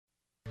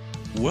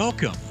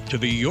Welcome to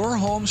the Your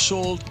Home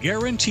Sold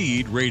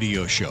Guaranteed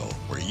radio show,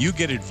 where you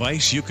get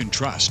advice you can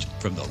trust,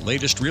 from the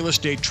latest real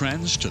estate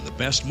trends to the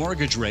best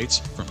mortgage rates,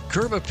 from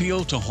curb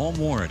appeal to home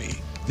warranty.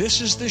 This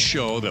is the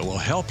show that will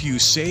help you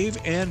save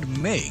and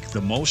make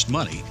the most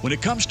money when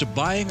it comes to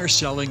buying or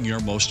selling your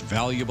most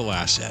valuable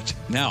asset.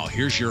 Now,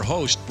 here's your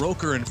host,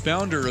 broker and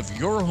founder of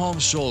Your Home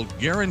Sold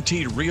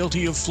Guaranteed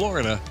Realty of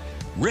Florida,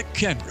 Rick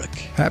Kendrick.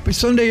 Happy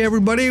Sunday,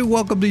 everybody.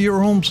 Welcome to Your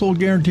Home Sold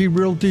Guaranteed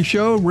Realty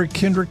Show. Rick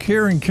Kendrick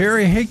here, and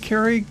Carrie. Hey,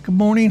 Carrie. Good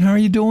morning. How are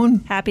you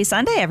doing? Happy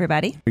Sunday,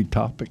 everybody. Great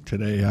topic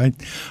today.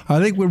 I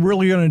think we're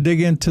really going to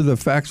dig into the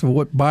facts of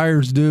what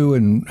buyers do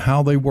and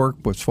how they work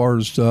as far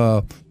as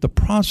the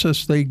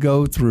process they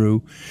go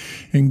through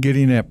in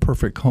getting that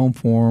perfect home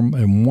for them.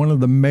 And one of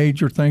the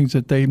major things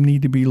that they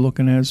need to be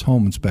looking at is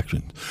home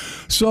inspections.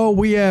 So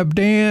we have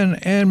Dan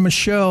and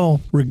Michelle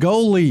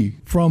Rigoli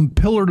from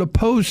Pillar to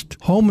Post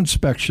Home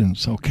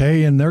Inspections,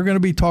 okay? And they're going to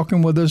be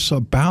talking with us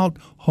about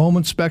home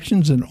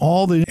inspections and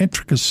all the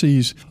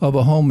intricacies of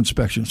a home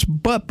inspection.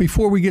 But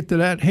before we get to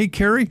that, hey,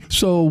 Carrie,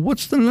 so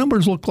what's the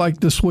numbers look like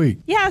this week?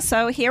 Yeah,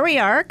 so here we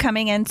are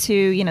coming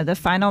into, the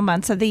final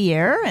months of the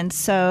year. And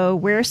so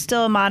we're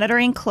still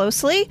monitoring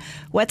closely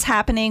what's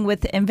happening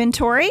with the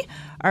inventory.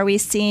 Are we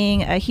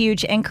seeing a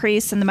huge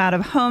increase in the amount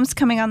of homes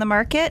coming on the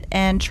market,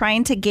 and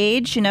trying to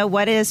gauge,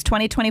 what is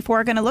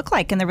 2024 going to look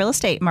like in the real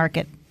estate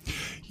market?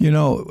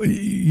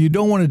 You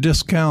don't want to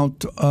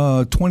discount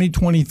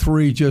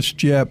 2023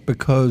 just yet,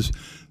 because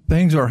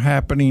things are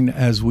happening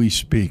as we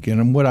speak.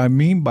 And what I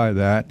mean by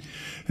that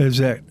is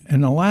that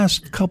in the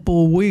last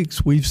couple of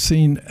weeks, we've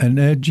seen an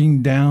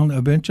edging down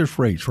of interest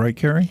rates, right,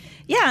 Carrie?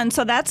 Yeah, and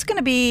so that's going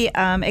to be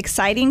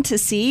exciting to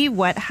see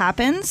what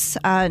happens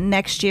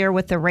next year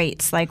with the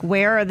rates. Like,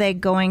 where are they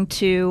going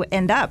to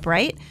end up,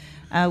 right?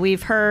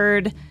 We've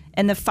heard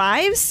in the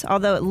 5s,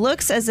 although it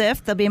looks as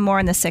if they'll be more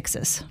in the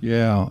 6s.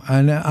 Yeah,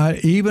 and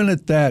even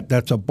at that,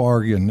 that's a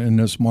bargain in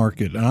this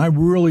market. And I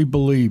really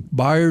believe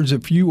buyers,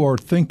 if you are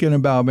thinking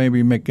about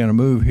maybe making a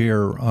move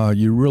here,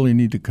 you really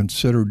need to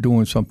consider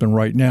doing something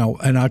right now.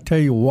 And I'll tell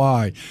you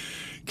why.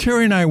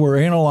 Carrie and I were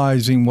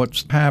analyzing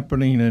what's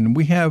happening, and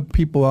we have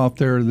people out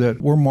there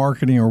that we're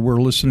marketing or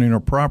we're listing our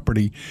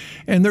property,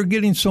 and they're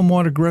getting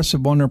somewhat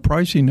aggressive on their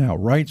pricing now,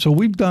 right? So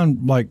we've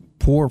done like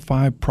 4 or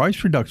 5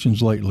 price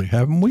reductions lately,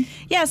 haven't we?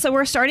 Yeah, so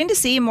we're starting to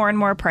see more and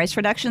more price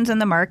reductions in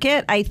the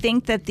market. I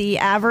think that the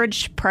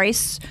average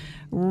price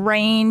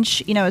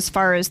range, as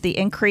far as the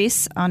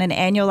increase on an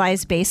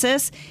annualized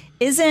basis,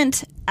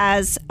 isn't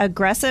as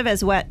aggressive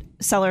as what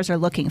sellers are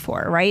looking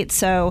for, right?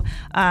 So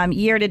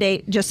year to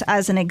date, just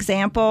as an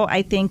example,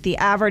 I think the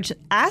average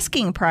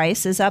asking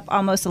price is up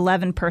almost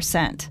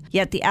 11%,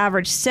 yet the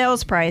average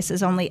sales price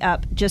is only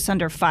up just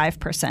under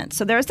 5%.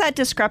 So there's that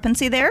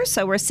discrepancy there.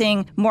 So we're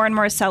seeing more and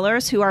more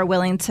sellers who are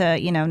willing to,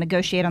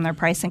 negotiate on their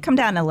price and come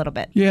down a little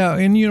bit. Yeah,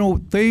 and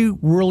they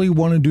really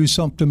want to do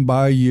something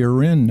by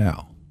year end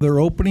now. They're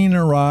opening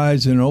their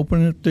eyes and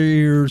opening their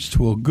ears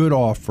to a good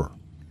offer,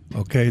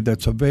 okay,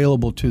 that's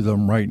available to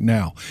them right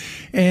now.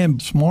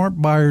 And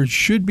smart buyers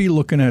should be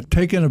looking at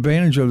taking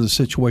advantage of the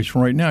situation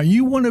right now.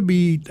 You want to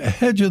be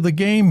ahead of the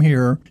game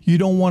here. You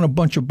don't want a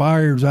bunch of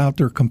buyers out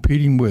there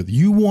competing with.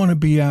 You want to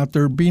be out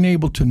there being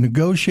able to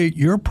negotiate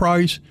your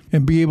price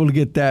and be able to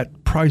get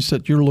that price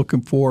that you're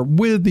looking for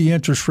with the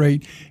interest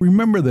rate.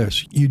 Remember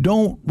this, you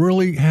don't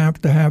really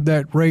have to have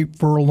that rate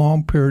for a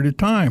long period of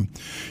time.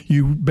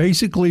 You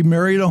basically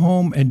marry the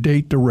home and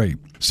date the rate.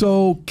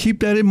 So keep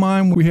that in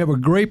mind. We have a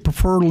great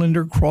preferred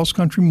lender, Cross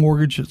Country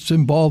Mortgage, that's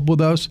involved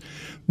with us.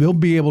 They'll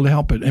be able to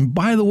help it. And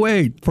by the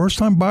way,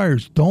 first-time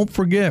buyers, don't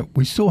forget,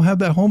 we still have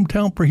that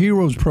Hometown for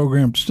Heroes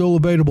program still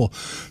available.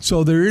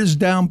 So there is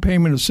down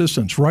payment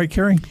assistance. Right,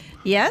 Carrie?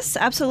 Yes,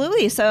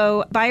 absolutely.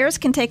 So buyers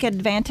can take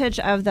advantage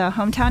of the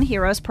Hometown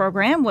Heroes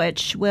program,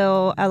 which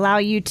will allow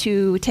you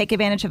to take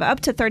advantage of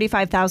up to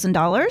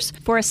 $35,000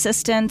 for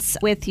assistance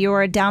with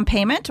your down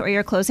payment or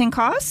your closing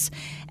costs.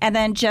 And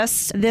then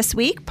just this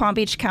week, Palm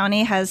Beach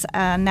County has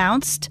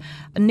announced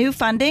new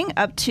funding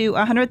up to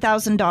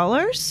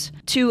 $100,000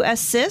 to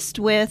assist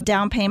with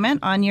down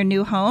payment on your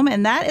new home.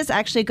 And that is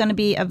actually going to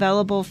be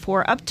available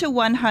for up to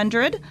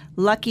 100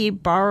 lucky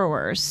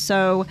borrowers.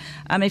 So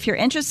if you're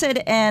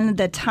interested in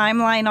the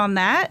timeline on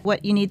that,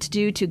 what you need to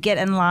do to get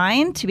in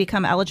line to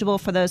become eligible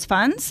for those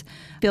funds,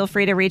 feel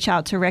free to reach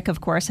out to Rick,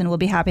 of course, and we'll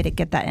be happy to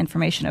get that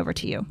information over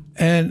to you.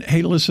 And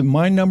hey, listen,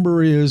 my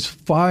number is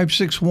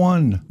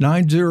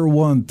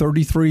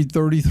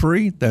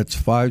 561-901-3333. That's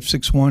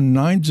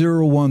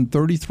 561-901-3333.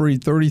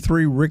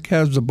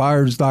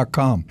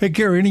 RickHasTheBuyers.com. Hey,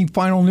 Carrie, any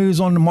final news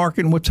on the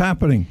market and what's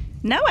happening?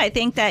 No, I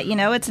think that,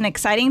 it's an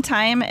exciting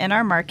time in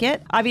our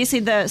market.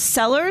 Obviously, the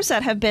sellers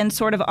that have been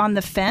sort of on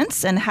the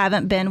fence and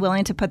haven't been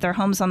willing to put their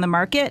homes on the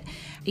market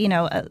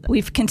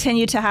we've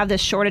continued to have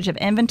this shortage of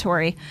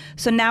inventory.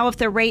 So now if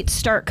the rates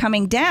start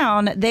coming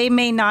down, they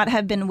may not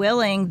have been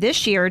willing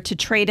this year to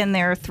trade in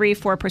their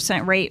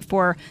 3-4% rate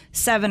for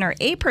 7 or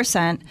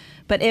 8%.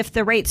 But if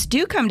the rates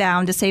do come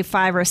down to say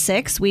 5 or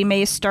 6, we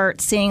may start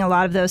seeing a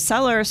lot of those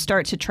sellers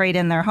start to trade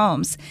in their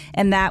homes.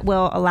 And that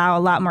will allow a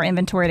lot more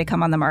inventory to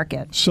come on the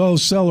market. So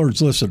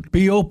sellers, listen,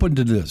 be open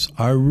to this.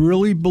 I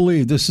really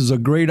believe this is a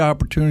great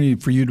opportunity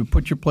for you to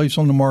put your place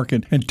on the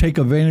market and take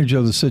advantage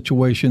of the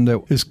situation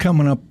that is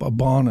coming up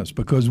upon us,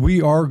 because we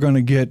are going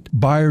to get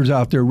buyers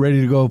out there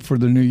ready to go for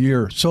the new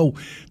year. So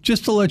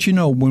just to let you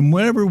know,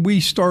 whenever we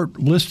start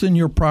listing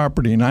your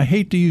property, and I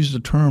hate to use the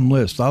term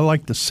list, I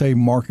like to say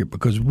market,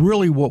 because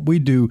really what we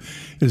do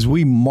is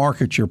we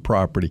market your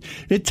property.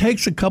 It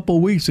takes a couple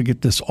of weeks to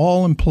get this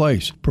all in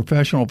place.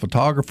 Professional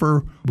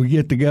photographer, we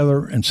get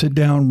together and sit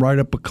down, write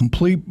up a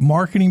complete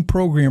marketing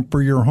program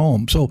for your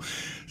home. So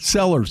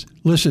sellers,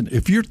 listen,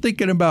 if you're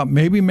thinking about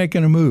maybe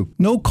making a move,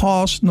 no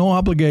cost, no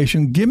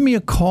obligation, give me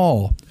a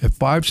call at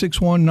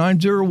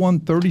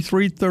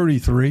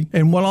 561-901-3333.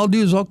 And what I'll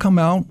do is I'll come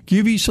out,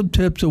 give you some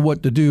tips of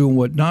what to do and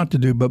what not to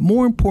do, but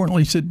more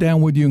importantly, sit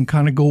down with you and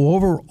kind of go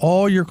over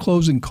all your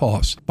closing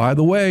costs. By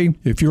the way,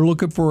 if you're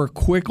looking for a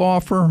quick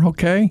offer,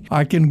 okay,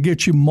 I can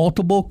get you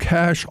multiple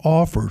cash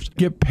offers.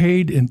 Get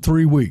paid in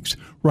 3 weeks.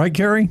 Right,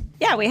 Carrie?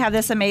 Yeah, we have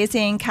this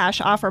amazing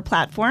cash offer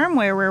platform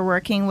where we're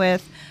working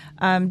with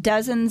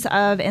dozens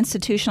of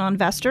institutional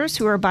investors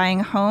who are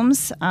buying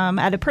homes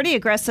at a pretty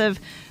aggressive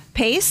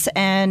pace,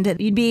 and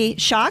you'd be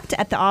shocked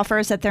at the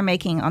offers that they're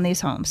making on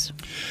these homes.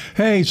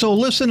 Hey, so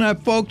listen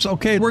up, folks.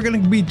 Okay, we're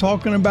going to be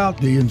talking about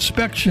the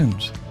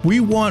inspections. We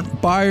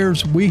want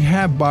buyers, we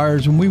have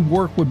buyers, and we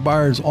work with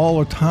buyers all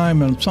the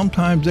time, and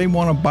sometimes they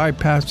want to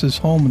bypass this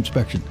home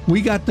inspection.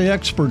 We got the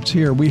experts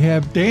here. We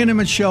have Dan and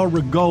Michelle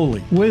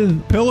Rigoli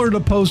with Pillar to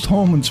Post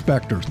Home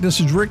Inspectors.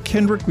 This is Rick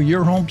Kendrick with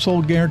Your Home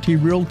Sold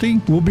Guaranteed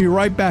Realty. We'll be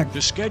right back.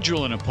 To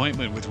schedule an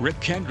appointment with Rick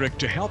Kendrick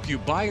to help you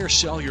buy or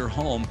sell your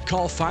home,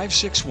 call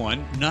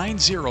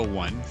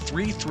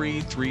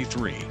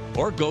 561-901-3333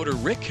 or go to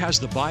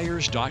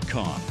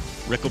rickhasthebuyers.com.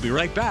 Rick will be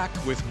right back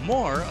with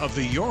more of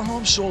the Your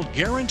Home Sold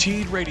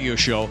Guaranteed radio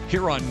show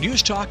here on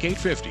News Talk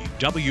 850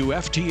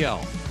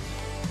 WFTL.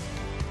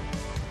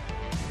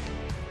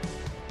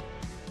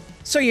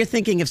 So you're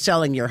thinking of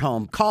selling your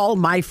home? Call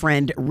my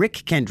friend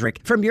Rick Kendrick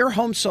from Your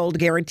Home Sold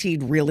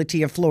Guaranteed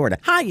Realty of Florida.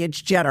 Hi,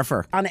 it's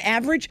Jennifer. On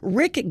average,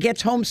 Rick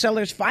gets home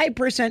sellers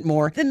 5%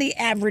 more than the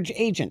average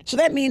agent. So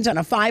that means on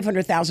a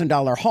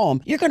 $500,000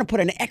 home, you're going to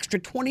put an extra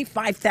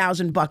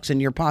 $25,000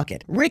 in your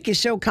pocket. Rick is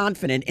so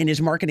confident in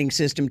his marketing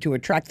system to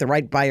attract the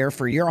right buyer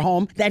for your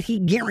home that he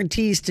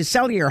guarantees to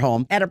sell your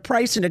home at a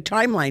price and a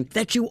timeline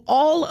that you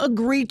all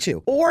agree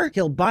to, or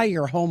he'll buy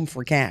your home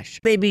for cash.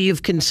 Maybe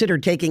you've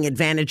considered taking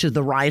advantage of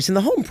the rise in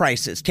the home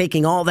prices,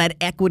 taking all that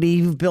equity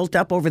you've built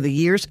up over the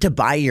years to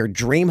buy your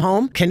dream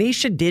home.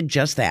 Kanisha did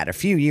just that a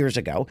few years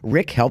ago.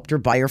 Rick helped her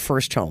buy her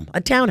first home, a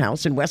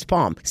townhouse in West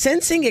Palm.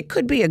 Sensing it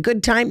could be a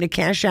good time to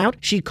cash out,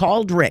 she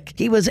called Rick.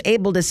 He was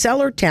able to sell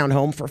her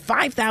townhome for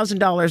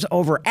 $5,000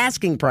 over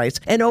asking price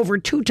and over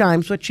 2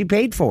 times what she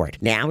paid for it.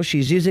 Now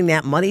she's using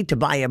that money to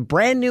buy a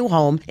brand new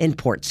home in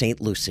Port St.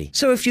 Lucie.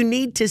 So if you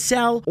need to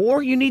sell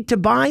or you need to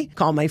buy,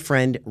 call my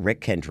friend Rick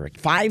Kendrick,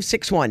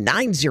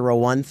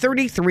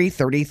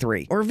 561-901-3333.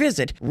 Or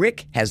visit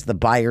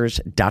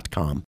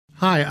rickhasthebuyers.com.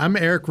 Hi, I'm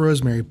Eric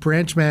Rosemary,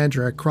 branch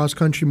manager at Cross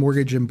Country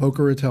Mortgage in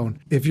Boca Raton.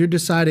 If you're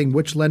deciding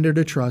which lender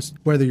to trust,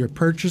 whether you're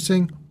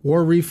purchasing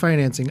or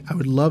refinancing, I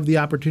would love the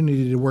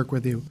opportunity to work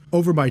with you.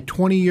 Over my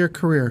 20-year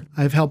career,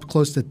 I've helped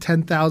close to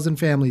 10,000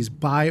 families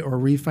buy or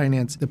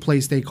refinance the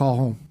place they call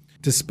home.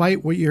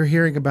 Despite what you're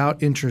hearing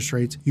about interest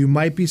rates, you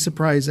might be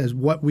surprised at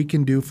what we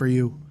can do for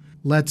you.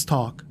 Let's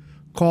talk.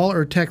 Call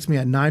or text me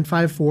at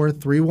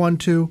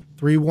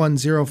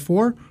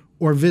 954-312-3104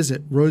 or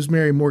visit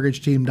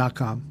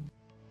rosemarymortgageteam.com.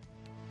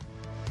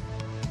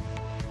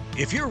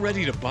 If you're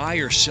ready to buy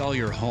or sell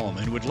your home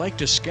and would like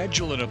to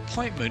schedule an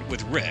appointment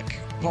with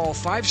Rick, call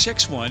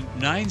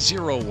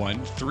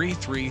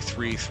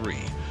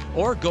 561-901-3333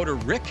 or go to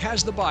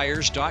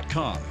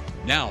rickhasthebuyers.com.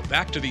 Now,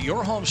 back to the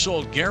Your Home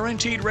Sold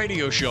Guaranteed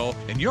radio show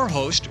and your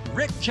host,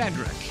 Rick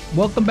Kendrick.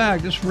 Welcome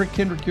back. This is Rick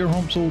Kendrick, Your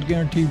Home Sold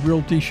Guaranteed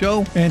Realty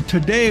Show. And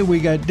today we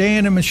got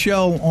Dan and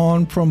Michelle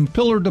on from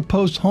Pillar to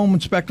Post Home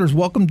Inspectors.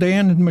 Welcome,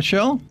 Dan and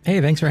Michelle.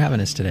 Hey, thanks for having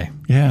us today.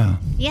 Yeah.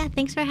 Yeah,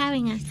 thanks for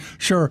having us.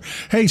 Sure.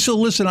 Hey, so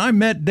listen, I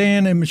met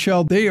Dan and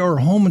Michelle. They are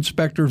home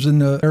inspectors in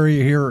the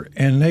area here,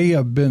 and they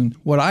have been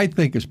what I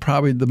think is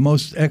probably the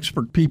most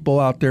expert people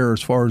out there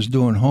as far as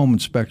doing home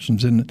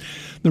inspections. And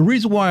the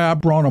reason why I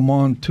brought them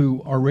on to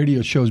our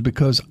radio shows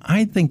because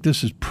I think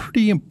this is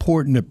pretty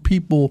important that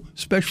people,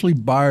 especially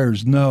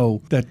buyers,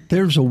 know that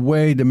there's a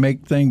way to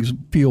make things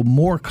feel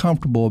more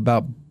comfortable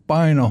about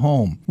buying a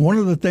home, one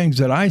of the things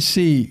that I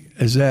see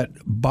is that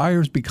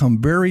buyers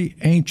become very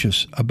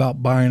anxious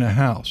about buying a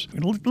house.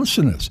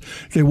 Listen to this.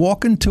 They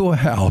walk into a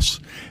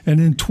house, and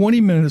in 20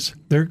 minutes,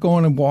 they're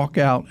going to walk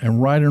out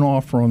and write an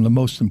offer on the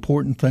most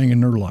important thing in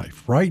their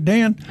life. Right,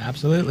 Dan?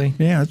 Absolutely.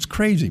 Yeah, it's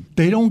crazy.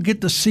 They don't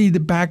get to see the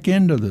back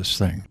end of this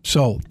thing.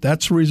 So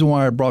that's the reason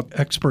why I brought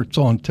experts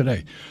on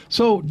today.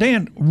 So,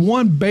 Dan,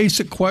 one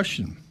basic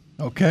question.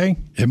 Okay,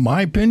 in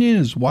my opinion,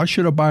 is why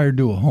should a buyer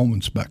do a home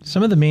inspection?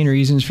 Some of the main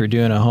reasons for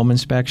doing a home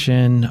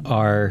inspection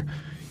are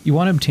you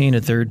want to obtain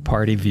a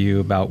third-party view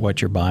about what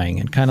you're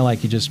buying. And kind of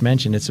like you just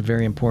mentioned, it's a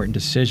very important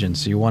decision.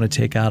 So you want to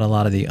take out a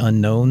lot of the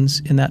unknowns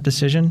in that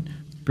decision.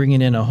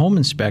 Bringing in a home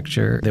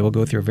inspector, they will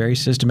go through a very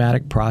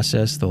systematic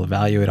process. They'll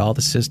evaluate all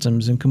the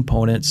systems and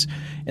components,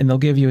 and they'll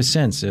give you a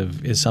sense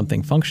of, is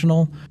something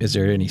functional? Is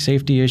there any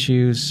safety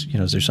issues?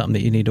 Is there something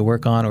that you need to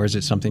work on, or is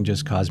it something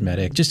just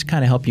cosmetic? Just to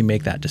kind of help you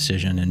make that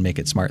decision and make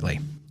it smartly.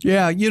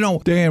 Yeah,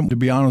 Dan, to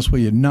be honest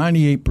with you,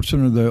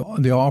 98%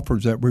 of the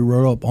offers that we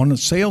wrote up on a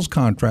sales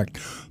contract,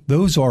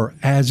 those are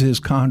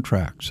as-is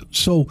contracts.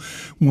 So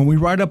when we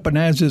write up an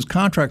as-is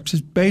contract,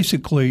 it's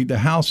basically the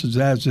house is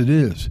as it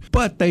is.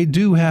 But they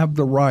do have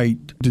the right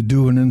to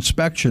do an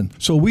inspection.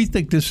 So we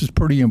think this is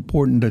pretty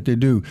important that they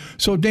do.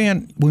 So,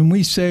 Dan, when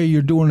we say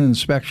you're doing an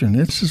inspection,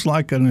 this is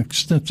like an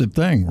extensive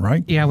thing,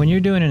 right? Yeah, when you're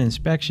doing an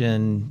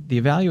inspection, the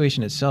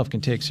evaluation itself can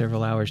take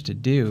several hours to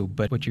do.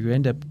 But what you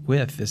end up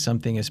with is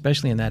something,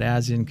 especially in that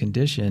as-in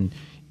condition,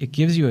 it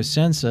gives you a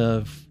sense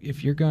of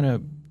if you're going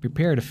to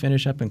prepare to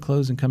finish up and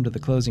close and come to the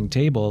closing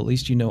table, at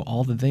least you know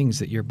all the things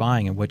that you're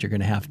buying and what you're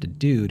going to have to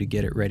do to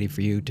get it ready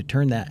for you to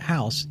turn that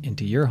house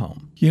into your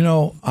home.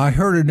 I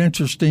heard an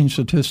interesting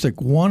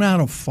statistic. 1 out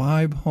of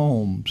 5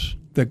 homes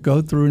that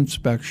go through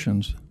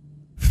inspections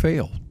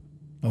fail.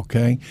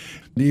 Okay?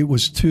 It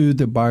was to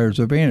the buyer's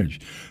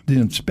advantage. The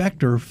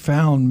inspector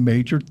found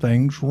major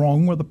things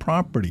wrong with the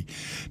property.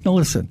 Now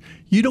listen,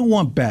 you don't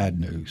want bad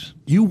news.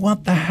 You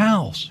want the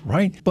house,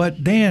 right?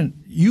 But Dan,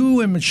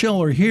 you and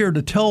Michelle are here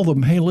to tell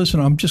them, hey,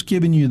 listen, I'm just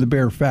giving you the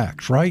bare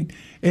facts, right?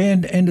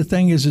 And the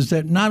thing is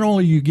that not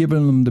only are you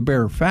giving them the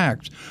bare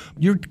facts,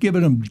 you're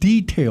giving them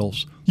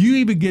details. You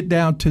even get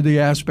down to the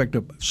aspect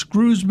of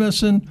screws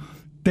missing,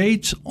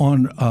 dates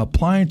on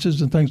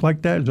appliances and things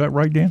like that. Is that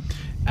right, Dan?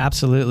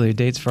 Absolutely.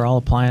 Dates for all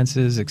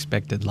appliances,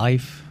 expected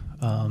life,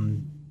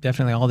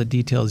 definitely all the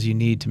details you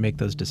need to make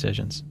those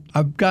decisions.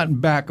 I've gotten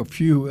back a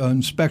few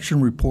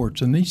inspection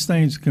reports, and these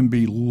things can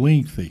be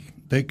lengthy.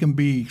 They can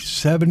be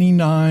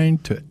 79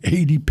 to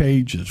 80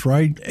 pages,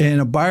 right?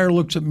 And a buyer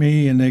looks at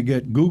me and they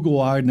get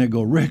Google-eyed and they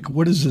go, Rick,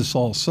 what is this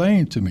all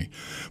saying to me?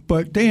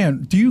 But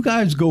Dan, do you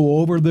guys go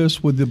over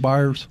this with the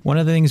buyers? One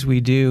of the things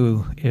we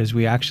do is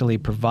we actually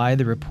provide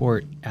the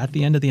report at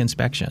the end of the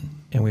inspection.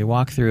 And we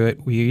walk through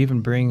it. We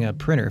even bring a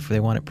printer. If they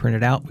want it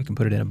printed out, we can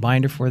put it in a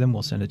binder for them.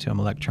 We'll send it to them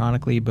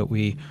electronically. But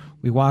we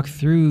walk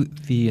through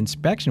the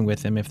inspection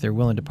with them if they're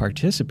willing to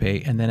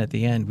participate. And then at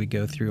the end, we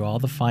go through all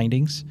the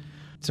findings.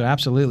 So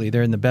absolutely,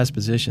 they're in the best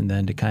position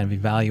then to kind of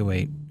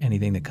evaluate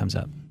anything that comes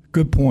up.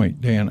 Good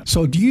point, Dan.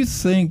 So do you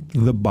think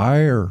the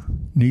buyer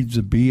needs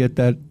to be at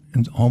that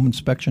home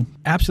inspection?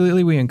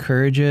 Absolutely, we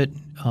encourage it.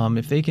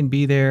 If they can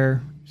be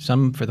there,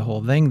 some for the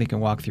whole thing, they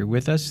can walk through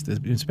with us. The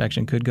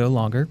inspection could go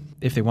longer.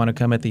 If they want to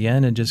come at the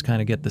end and just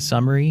kind of get the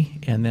summary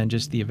and then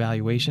just the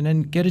evaluation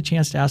and get a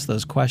chance to ask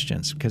those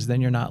questions, because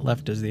then you're not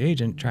left as the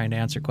agent trying to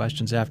answer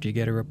questions after you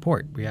get a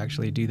report. We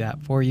actually do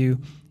that for you.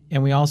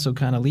 And we also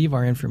kind of leave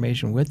our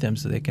information with them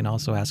so they can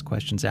also ask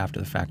questions after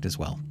the fact as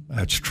well.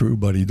 That's true,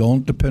 buddy.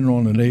 Don't depend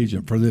on an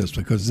agent for this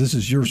because this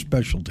is your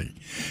specialty.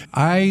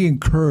 I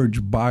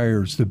encourage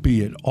buyers to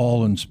be at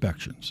all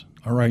inspections.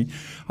 All right.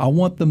 I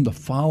want them to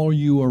follow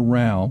you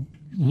around,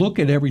 look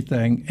at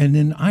everything, and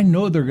then I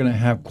know they're going to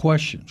have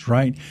questions,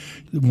 right?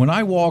 When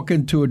I walk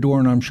into a door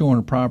and I'm showing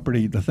a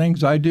property, the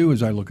things I do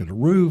is I look at the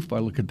roof, I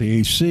look at the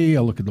AC, I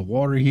look at the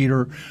water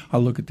heater, I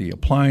look at the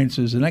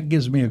appliances, and that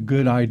gives me a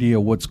good idea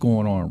of what's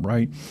going on,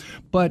 right?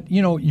 But,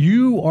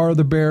 you are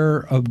the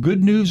bearer of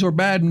good news or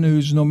bad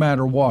news no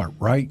matter what,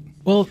 right?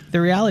 Well, the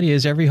reality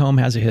is every home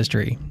has a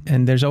history,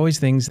 and there's always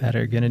things that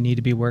are going to need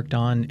to be worked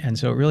on. And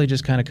so it really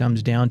just kind of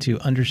comes down to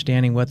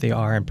understanding what they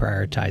are and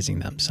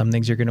prioritizing them. Some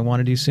things you're going to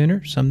want to do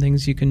sooner. Some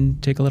things you can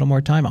take a little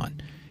more time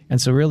on. And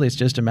so really it's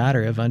just a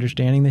matter of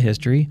understanding the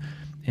history,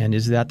 and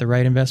is that the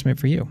right investment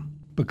for you?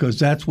 Because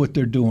that's what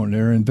they're doing.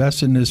 They're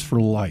investing this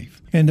for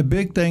life. And the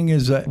big thing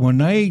is that when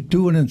they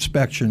do an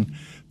inspection,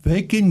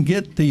 they can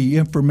get the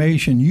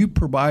information. You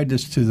provide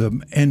this to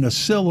them, and the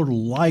seller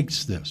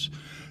likes this.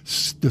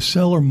 The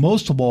seller,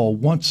 most of all,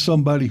 wants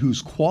somebody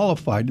who's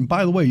qualified. And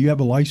by the way, you have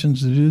a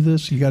license to do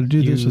this? You got to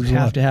do this as well? You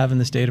have to have in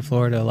the state of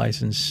Florida a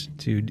license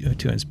to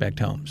inspect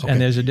homes. Okay. And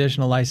there's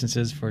additional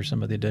licenses for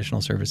some of the additional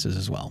services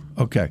as well.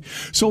 Okay.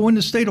 So in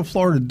the state of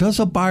Florida,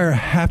 does a buyer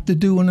have to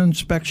do an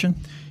inspection?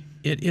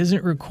 It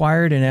isn't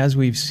required, and as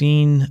we've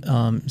seen,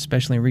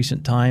 especially in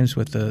recent times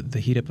with the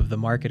heat up of the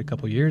market a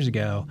couple years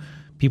ago,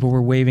 people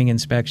were waiving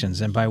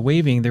inspections. And by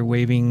waiving, they're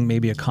waiving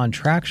maybe a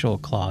contractual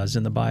clause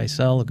in the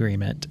buy-sell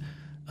agreement.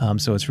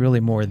 So it's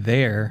really more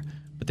there,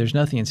 but there's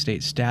nothing in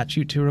state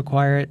statute to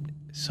require it.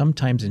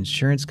 Sometimes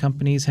insurance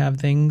companies have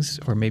things,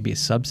 or maybe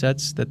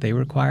subsets that they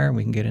require, and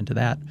we can get into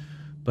that.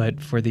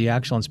 But for the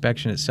actual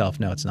inspection itself,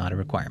 no, it's not a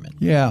requirement.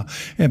 Yeah,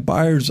 and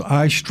buyers,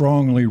 I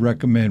strongly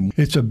recommend.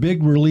 It's a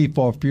big relief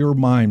off your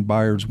mind,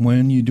 buyers,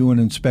 when you do an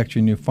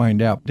inspection, you find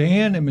out.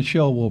 Dan and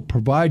Michelle will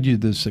provide you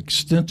this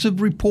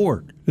extensive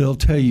report. It'll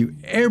tell you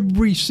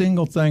every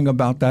single thing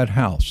about that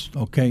house,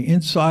 okay,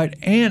 inside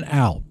and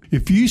out.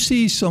 If you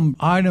see some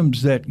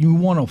items that you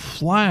want to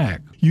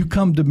flag, you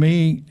come to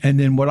me, and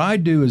then what I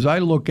do is I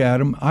look at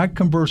them, I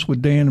converse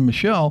with Dan and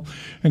Michelle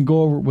and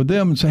go over it with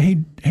them and say,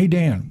 hey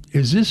Dan,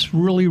 is this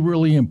really,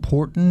 really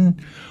important?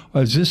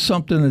 Is this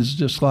something that's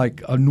just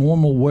like a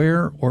normal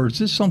wear, or is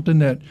this something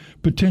that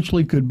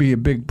potentially could be a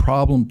big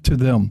problem to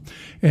them?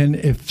 And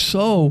if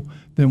so,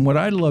 then what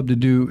I'd love to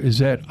do is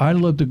that I'd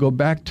love to go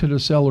back to the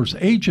seller's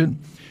agent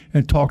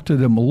and talk to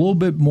them a little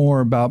bit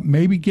more about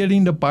maybe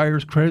getting the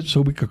buyer's credit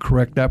so we could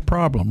correct that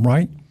problem,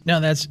 right? No,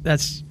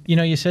 that's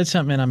you said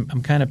something, and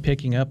I'm kind of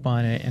picking up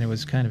on it, and it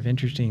was kind of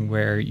interesting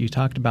where you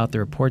talked about the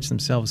reports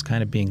themselves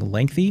kind of being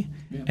lengthy,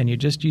 and you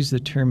just used the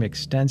term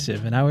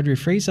extensive. And I would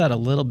rephrase that a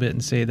little bit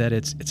and say that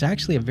it's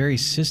actually a very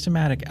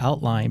systematic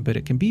outline, but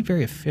it can be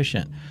very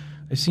efficient.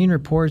 I've seen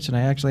reports, and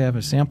I actually have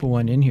a sample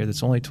one in here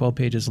that's only 12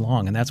 pages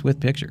long, and that's with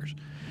pictures.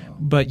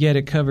 But yet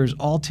it covers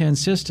all 10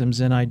 systems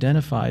and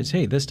identifies,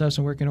 hey, this stuff's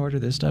in working order,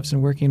 this stuff's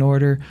in working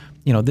order.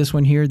 This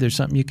one here, there's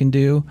something you can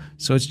do.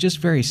 So it's just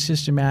very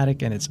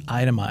systematic and it's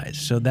itemized.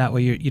 So that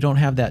way you don't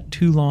have that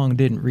too long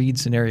didn't read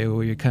scenario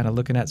where you're kind of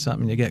looking at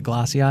something and you get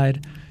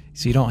glossy-eyed.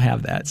 So you don't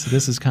have that. So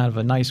this is kind of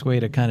a nice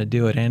way to kind of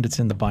do it, and it's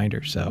in the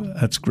binder. So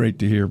that's great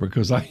to hear,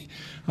 because I'll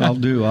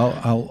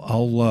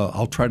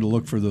try to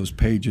look for those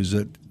pages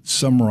that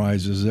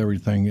summarizes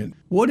everything.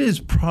 What is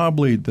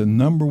probably the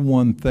number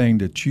one thing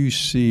that you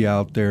see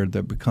out there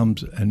that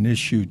becomes an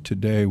issue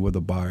today with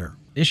a buyer?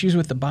 Issues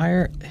with the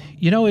buyer?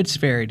 It's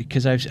varied,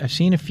 because I've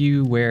seen a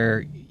few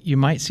where you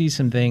might see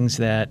some things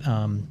that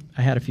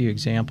I had a few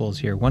examples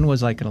here. One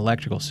was like an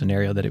electrical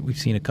scenario that we've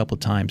seen a couple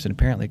times, and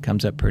apparently it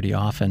comes up pretty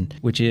often,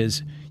 which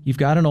is you've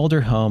got an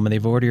older home and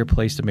they've already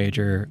replaced a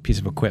major piece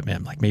of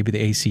equipment, like maybe the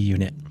AC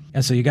unit.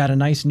 And so you got a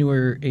nice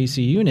newer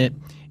AC unit,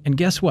 and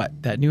guess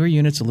what? That newer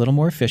unit's a little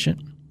more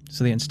efficient.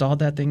 So they installed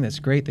that thing. That's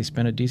great. They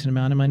spent a decent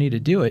amount of money to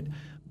do it,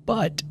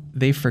 but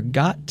they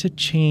forgot to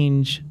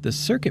change the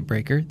circuit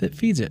breaker that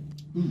feeds it.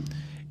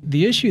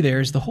 The issue there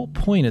is the whole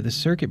point of the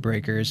circuit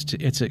breaker is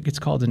it's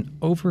called an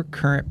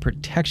overcurrent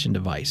protection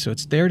device. So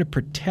it's there to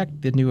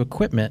protect the new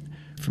equipment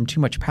from too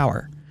much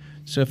power.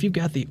 So if you've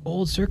got the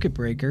old circuit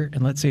breaker,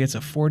 and let's say it's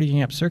a 40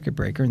 amp circuit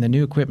breaker and the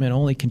new equipment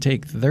only can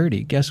take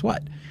 30, guess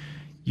what?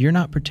 You're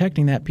not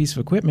protecting that piece of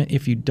equipment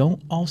if you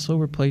don't also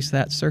replace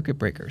that circuit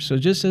breaker. So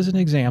just as an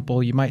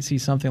example, you might see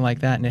something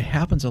like that, and it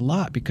happens a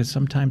lot because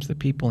sometimes the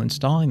people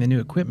installing the new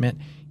equipment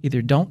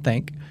either don't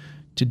think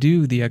to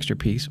do the extra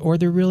piece, or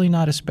they're really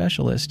not a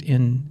specialist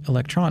in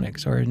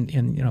electronics or in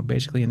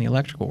basically in the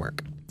electrical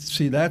work.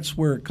 See, that's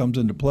where it comes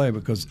into play,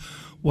 because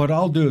what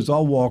I'll do is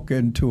I'll walk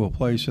into a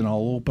place and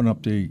I'll open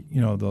up the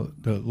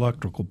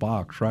electrical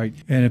box, right?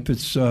 And if it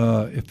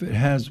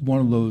has one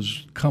of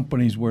those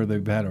companies where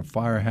they've had a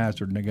fire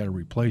hazard and they got to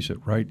replace it,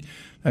 right?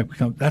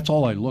 That's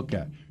all I look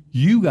at.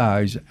 You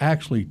guys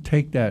actually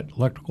take that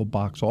electrical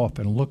box off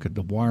and look at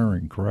the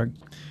wiring, correct?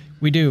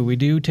 We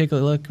do take a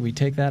look. We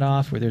take that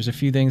off. Where there's a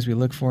few things we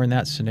look for in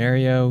that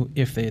scenario.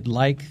 If they'd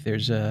like,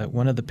 there's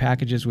one of the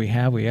packages we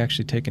have. We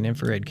actually take an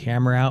infrared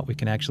camera out. We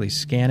can actually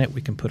scan it.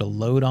 We can put a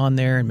load on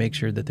there and make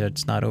sure that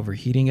it's not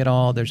overheating at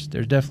all. There's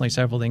definitely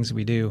several things that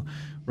we do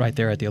right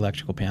there at the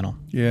electrical panel.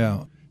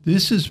 Yeah.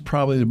 This is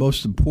probably the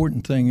most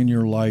important thing in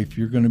your life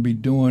you're going to be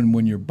doing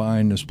when you're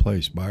buying this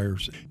place,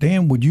 buyers.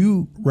 Dan, would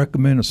you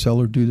recommend a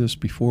seller do this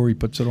before he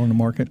puts it on the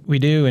market? We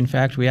do. In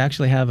fact, we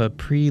actually have a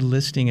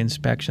pre-listing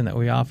inspection that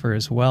we offer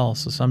as well.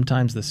 So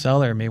sometimes the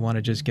seller may want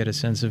to just get a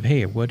sense of,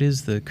 hey, what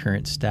is the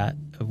current stat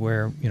of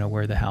where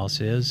the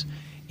house is?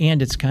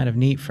 And it's kind of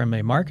neat from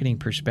a marketing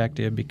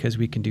perspective because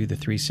we can do the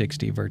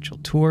 360 virtual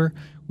tour.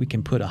 We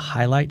can put a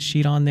highlight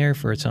sheet on there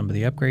for some of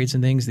the upgrades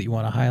and things that you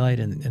want to highlight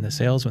in the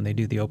sales when they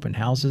do the open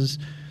houses.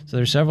 So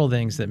there's several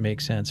things that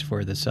make sense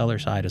for the seller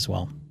side as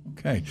well.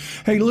 Okay.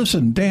 Hey,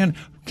 listen, Dan,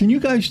 can you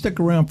guys stick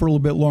around for a little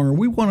bit longer?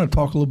 We want to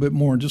talk a little bit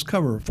more and just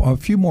cover a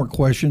few more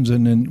questions,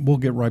 and then we'll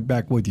get right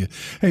back with you.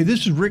 Hey,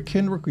 this is Rick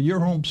Kendrick of Your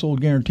Home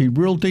Sold Guaranteed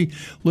Realty.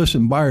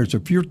 Listen, buyers,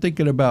 if you're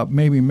thinking about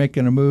maybe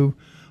making a move,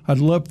 I'd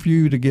love for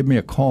you to give me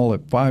a call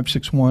at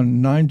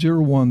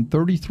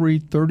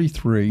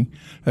 561-901-3333.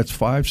 That's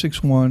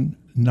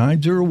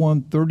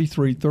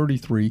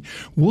 561-901-3333.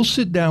 We'll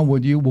sit down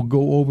with you. We'll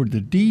go over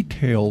the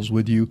details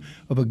with you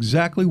of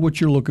exactly what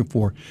you're looking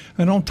for.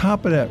 And on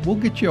top of that, we'll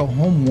get you a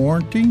home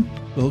warranty.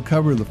 It'll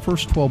cover the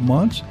first 12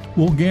 months.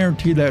 We'll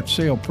guarantee that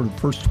sale for the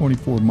first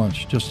 24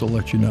 months, just to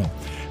let you know.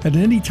 At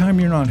any time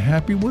you're not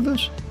happy with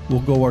us,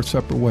 we'll go our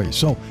separate ways.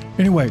 So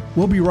anyway,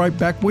 we'll be right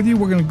back with you.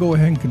 We're going to go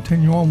ahead and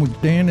continue on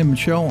with Dan and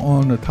Michelle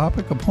on the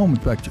topic of home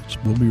inspections.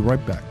 We'll be right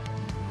back.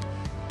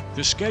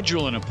 To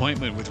schedule an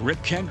appointment with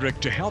Rick Kendrick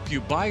to help you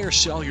buy or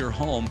sell your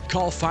home,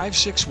 call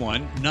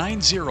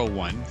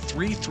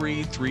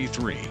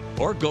 561-901-3333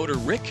 or go to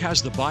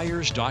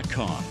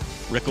rickhasthebuyers.com.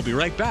 Rick will be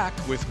right back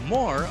with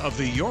more of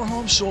the Your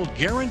Home Sold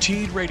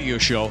Guaranteed radio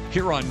show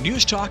here on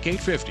News Talk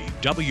 850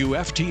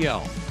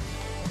 WFTL.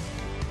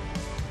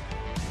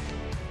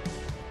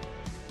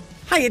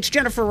 Hi, it's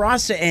Jennifer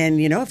Ross, and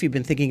if you've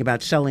been thinking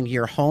about selling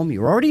your home,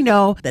 you already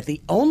know that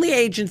the only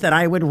agent that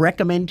I would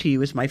recommend to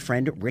you is my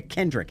friend Rick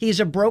Kendrick.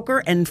 He's a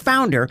broker and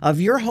founder of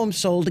Your Home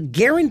Sold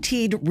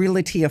Guaranteed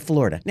Realty of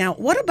Florida. Now,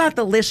 what about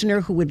the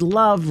listener who would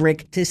love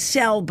Rick to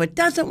sell but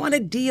doesn't want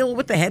to deal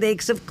with the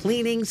headaches of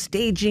cleaning,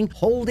 staging,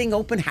 holding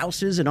open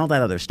houses, and all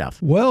that other stuff?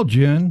 Well,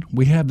 Jen,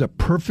 we have the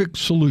perfect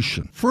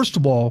solution. First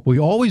of all, we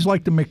always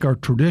like to make our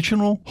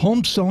traditional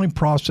home selling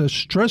process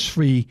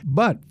stress-free,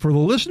 but for the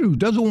listener who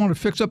doesn't want to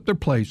fix up their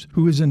place,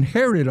 who has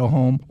inherited a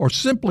home or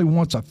simply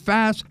wants a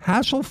fast,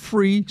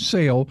 hassle-free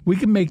sale, we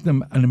can make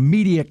them an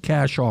immediate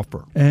cash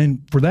offer.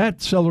 And for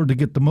that seller to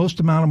get the most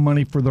amount of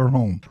money for their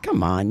home.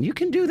 Come on, you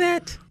can do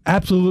that?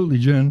 Absolutely,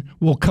 Jen.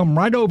 We'll come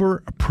right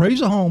over,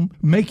 appraise a home,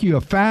 make you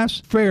a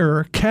fast,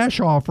 fair cash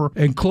offer,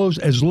 and close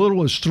as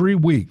little as 3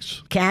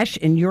 weeks. Cash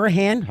in your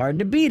hand, hard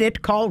to beat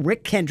it. Call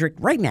Rick Kendrick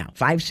right now,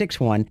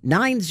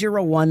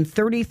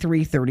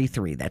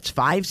 561-901-3333. That's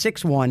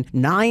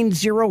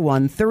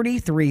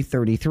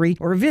 561-901-3333.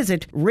 Or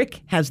visit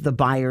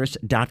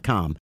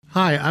rickhasthebuyers.com.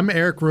 Hi, I'm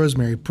Eric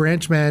Rosemary,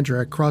 branch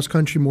manager at Cross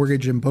Country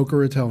Mortgage in Boca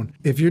Raton.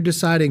 If you're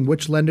deciding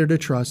which lender to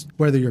trust,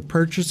 whether you're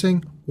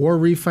purchasing or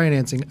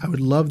refinancing, I would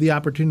love the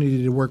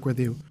opportunity to work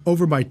with you.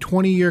 Over my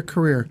 20-year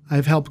career,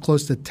 I've helped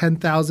close to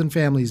 10,000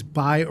 families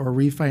buy or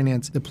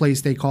refinance the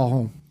place they call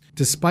home.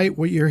 Despite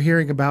what you're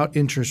hearing about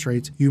interest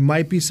rates, you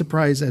might be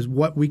surprised at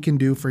what we can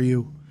do for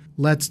you.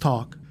 Let's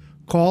talk.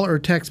 Call or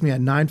text me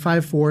at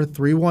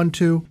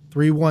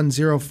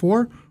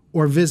 954-312-3104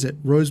 or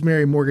visit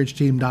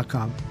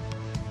rosemarymortgageteam.com.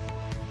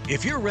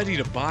 If you're ready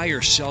to buy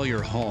or sell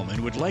your home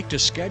and would like to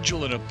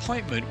schedule an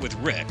appointment with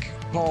Rick,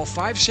 call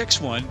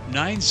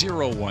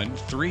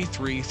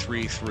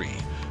 561-901-3333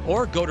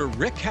 or go to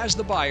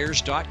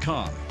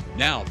rickhasthebuyers.com.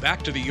 Now,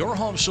 back to the Your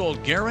Home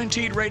Sold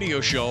Guaranteed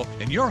radio show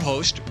and your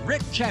host,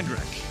 Rick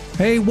Kendrick.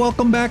 Hey,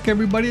 welcome back,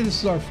 everybody. This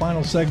is our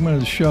final segment of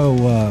the show.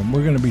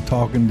 We're going to be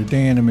talking to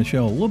Dan and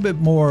Michelle a little bit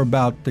more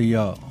about the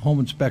home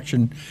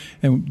inspection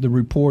and the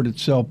report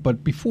itself.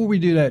 But before we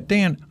do that,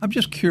 Dan, I'm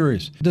just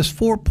curious. This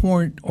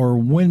 4-point or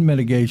wind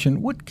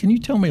mitigation, can you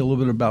tell me a little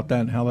bit about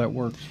that and how that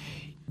works?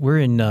 We're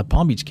in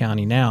Palm Beach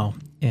County now,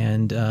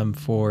 and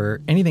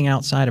for anything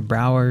outside of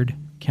Broward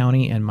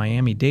County and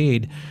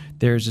Miami-Dade,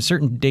 there's a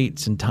certain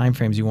dates and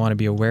timeframes you want to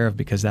be aware of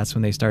because that's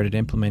when they started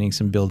implementing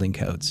some building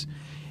codes.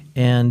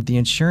 And the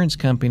insurance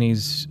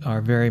companies are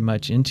very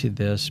much into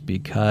this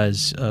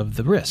because of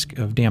the risk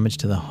of damage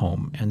to the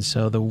home. And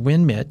so the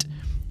WindMIT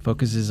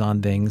focuses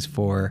on things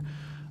for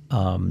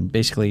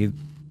basically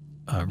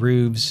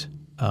roofs.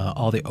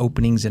 All the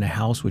openings in a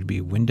house would be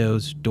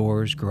windows,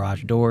 doors,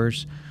 garage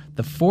doors.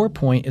 The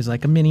 4-point is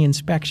like a mini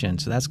inspection.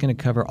 So that's going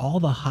to cover all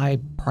the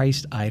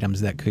high-priced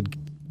items that could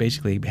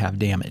basically have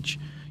damage.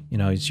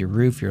 It's your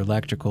roof, your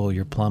electrical,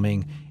 your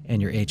plumbing, and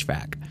your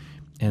HVAC.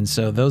 And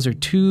so those are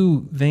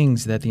two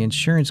things that the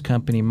insurance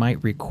company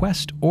might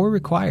request or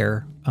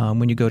require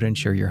when you go to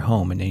insure your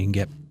home, and then you can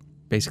get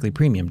basically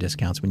premium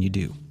discounts when you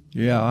do.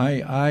 Yeah,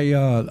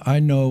 I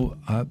know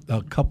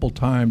a couple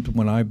times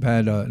when I've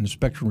had an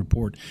inspection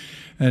report,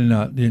 and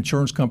the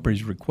insurance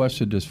companies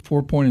requested this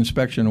 4-point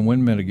inspection and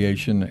wind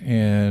mitigation,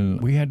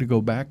 and we had to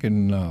go back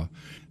and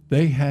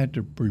they had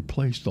to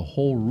replace the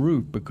whole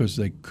roof because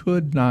they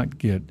could not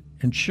get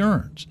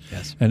insurance.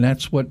 Yes. And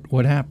that's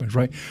what happens,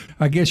 right?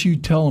 I guess you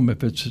tell them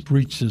if it's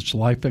reached its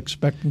life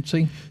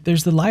expectancy.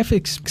 There's the life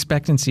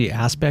expectancy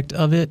aspect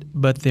of it,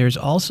 but there's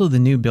also the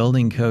new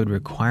building code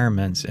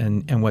requirements.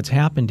 And what's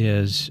happened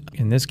is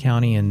in this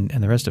county and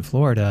the rest of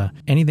Florida,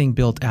 anything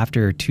built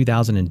after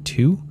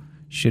 2002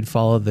 should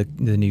follow the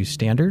new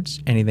standards.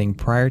 Anything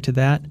prior to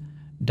that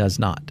does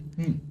not.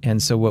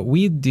 And so what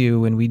we do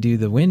when we do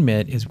the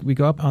WindMIT is we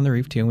go up on the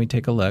roof too and we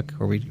take a look,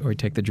 or we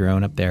take the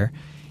drone up there.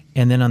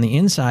 And then on the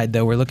inside,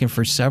 though, we're looking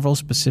for several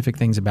specific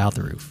things about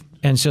the roof.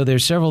 And so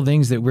there's several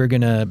things that we're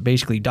going to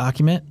basically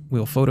document.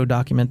 We'll photo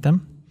document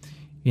them.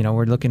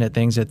 We're looking at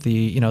things at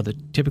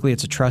typically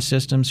it's a truss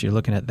system. So you're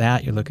looking at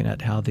that. You're looking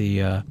at how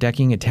the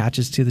decking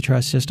attaches to the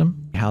truss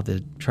system, how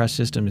the truss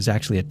system is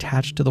actually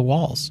attached to the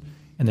walls.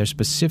 And there's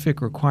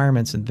specific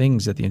requirements and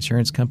things that the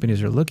insurance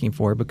companies are looking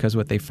for, because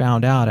what they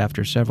found out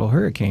after several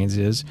hurricanes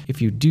is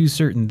if you do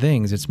certain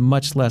things, it's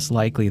much less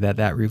likely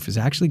that roof is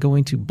actually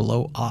going to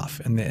blow off.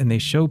 And they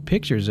show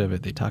pictures of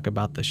it. They talk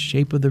about the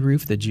shape of the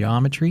roof, the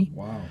geometry.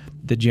 Wow.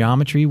 The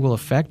geometry will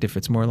affect if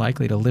it's more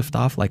likely to lift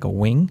off like a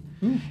wing.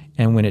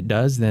 And when it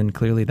does, then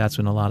clearly that's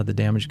when a lot of the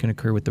damage can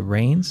occur with the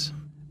rains.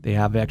 They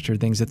have extra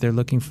things that they're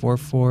looking for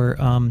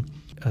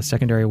a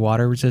secondary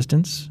water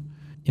resistance.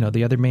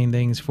 The other main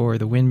things for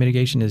the wind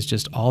mitigation is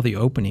just all the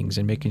openings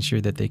and making sure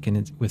that they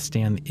can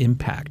withstand the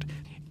impact.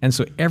 And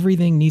so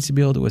everything needs to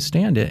be able to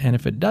withstand it. And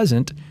if it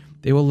doesn't,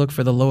 they will look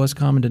for the lowest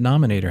common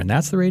denominator, and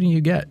that's the rating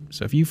you get.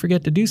 So if you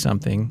forget to do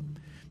something,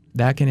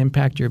 that can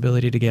impact your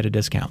ability to get a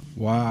discount.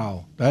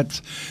 Wow.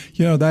 That's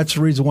the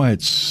reason why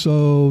it's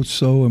so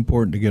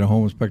important to get a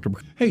home inspector.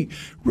 Hey,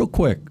 real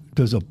quick,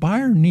 does a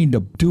buyer need to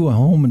do a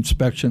home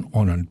inspection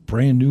on a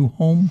brand new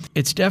home?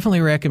 It's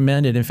definitely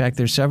recommended. In fact,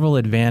 there's several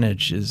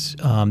advantages.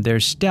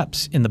 There's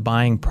steps in the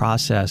buying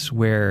process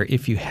where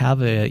if you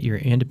have your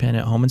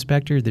independent home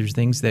inspector, there's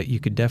things that you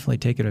could definitely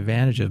take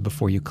advantage of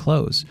before you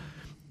close.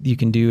 You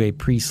can do a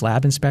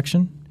pre-slab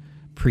inspection,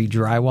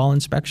 pre-drywall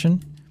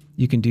inspection.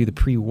 You can do the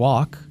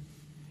pre-walk.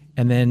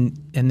 And then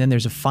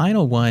there's a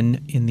final one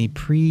in the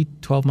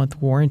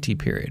pre-12-month warranty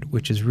period,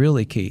 which is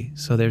really key.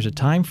 So there's a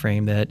time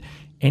frame that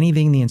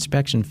anything the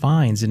inspection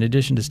finds, in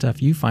addition to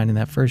stuff you find in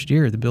that first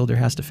year, the builder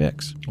has to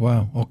fix.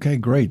 Wow. Okay,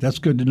 great. That's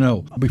good to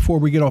know. Before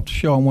we get off the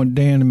show, I want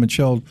Dan and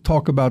Michelle to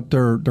talk about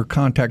their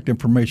contact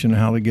information and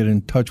how to get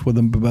in touch with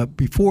them. But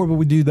before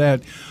we do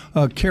that,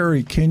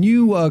 Carrie, can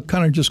you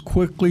kind of just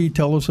quickly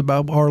tell us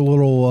about our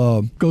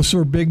little Go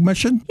Serve Big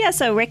mission? Yeah,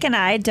 so Rick and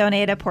I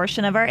donate a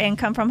portion of our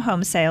income from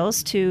home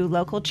sales to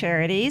local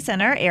charities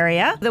in our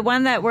area. The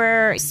one that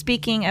we're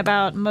speaking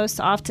about most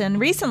often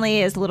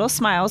recently is Little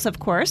Smiles, of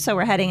course. So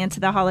we're heading into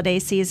the holiday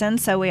season,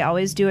 so we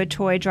always do a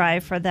toy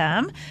drive for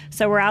them.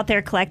 So we're out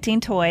there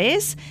collecting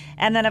toys.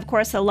 And then, of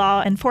course, the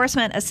Law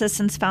Enforcement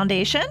Assistance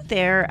Foundation.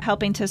 They're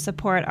helping to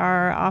support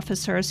our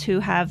officers who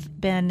have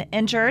been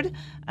injured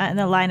in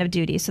the line of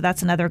duty. So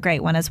that's another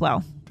great one as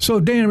well. So,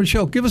 Dan and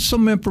Michelle, give us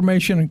some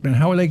information on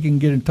how they can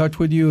get in touch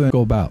with you and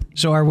go about.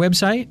 So our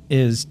website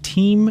is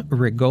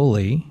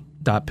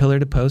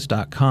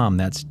teamrigoli.pillar2post.com.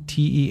 That's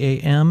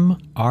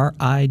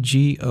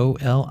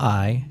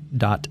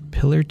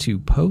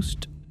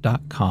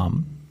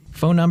TEAMRIGOLI.pillar2post.com.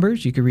 Phone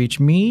numbers, you can reach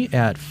me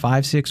at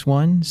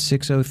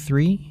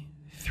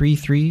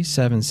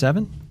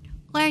 561-603-3377.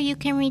 Or you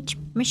can reach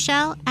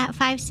Michelle at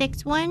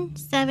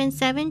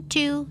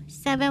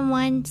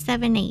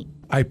 561-772-7178.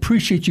 I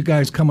appreciate you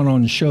guys coming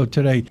on the show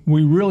today.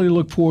 We really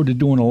look forward to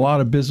doing a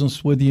lot of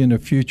business with you in the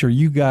future.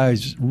 You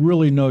guys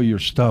really know your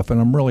stuff, and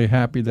I'm really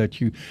happy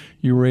that you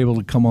were able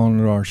to come on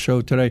to our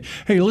show today.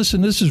 Hey,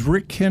 listen, this is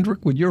Rick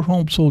Kendrick with Your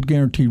Home Sold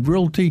Guaranteed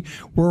Realty.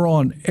 We're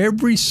on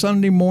every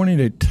Sunday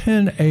morning at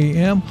 10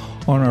 a.m.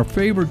 on our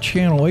favorite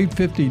channel,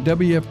 850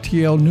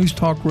 WFTL News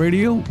Talk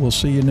Radio. We'll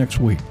see you next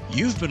week.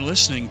 You've been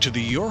listening to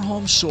the Your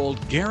Home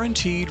Sold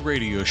Guaranteed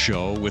radio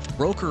show with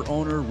broker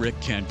owner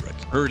Rick Kendrick.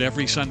 Heard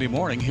every Sunday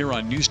morning here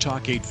on News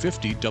Talk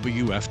 850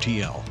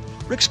 WFTL.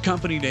 Rick's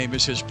company name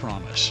is his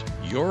promise,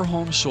 Your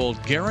Home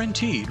Sold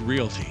Guaranteed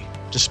Realty.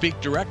 To speak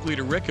directly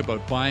to Rick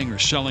about buying or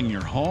selling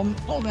your home,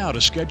 call now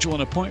to schedule an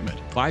appointment,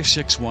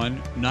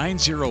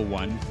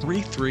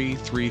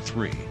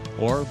 561-901-3333.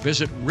 Or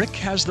visit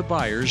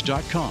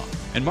rickhasthebuyers.com.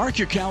 And mark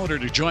your calendar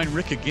to join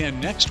Rick again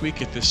next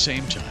week at this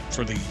same time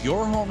for the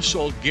Your Home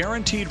Sold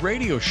Guaranteed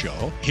radio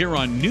show here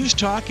on News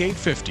Talk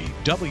 850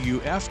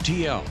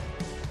 WFTL.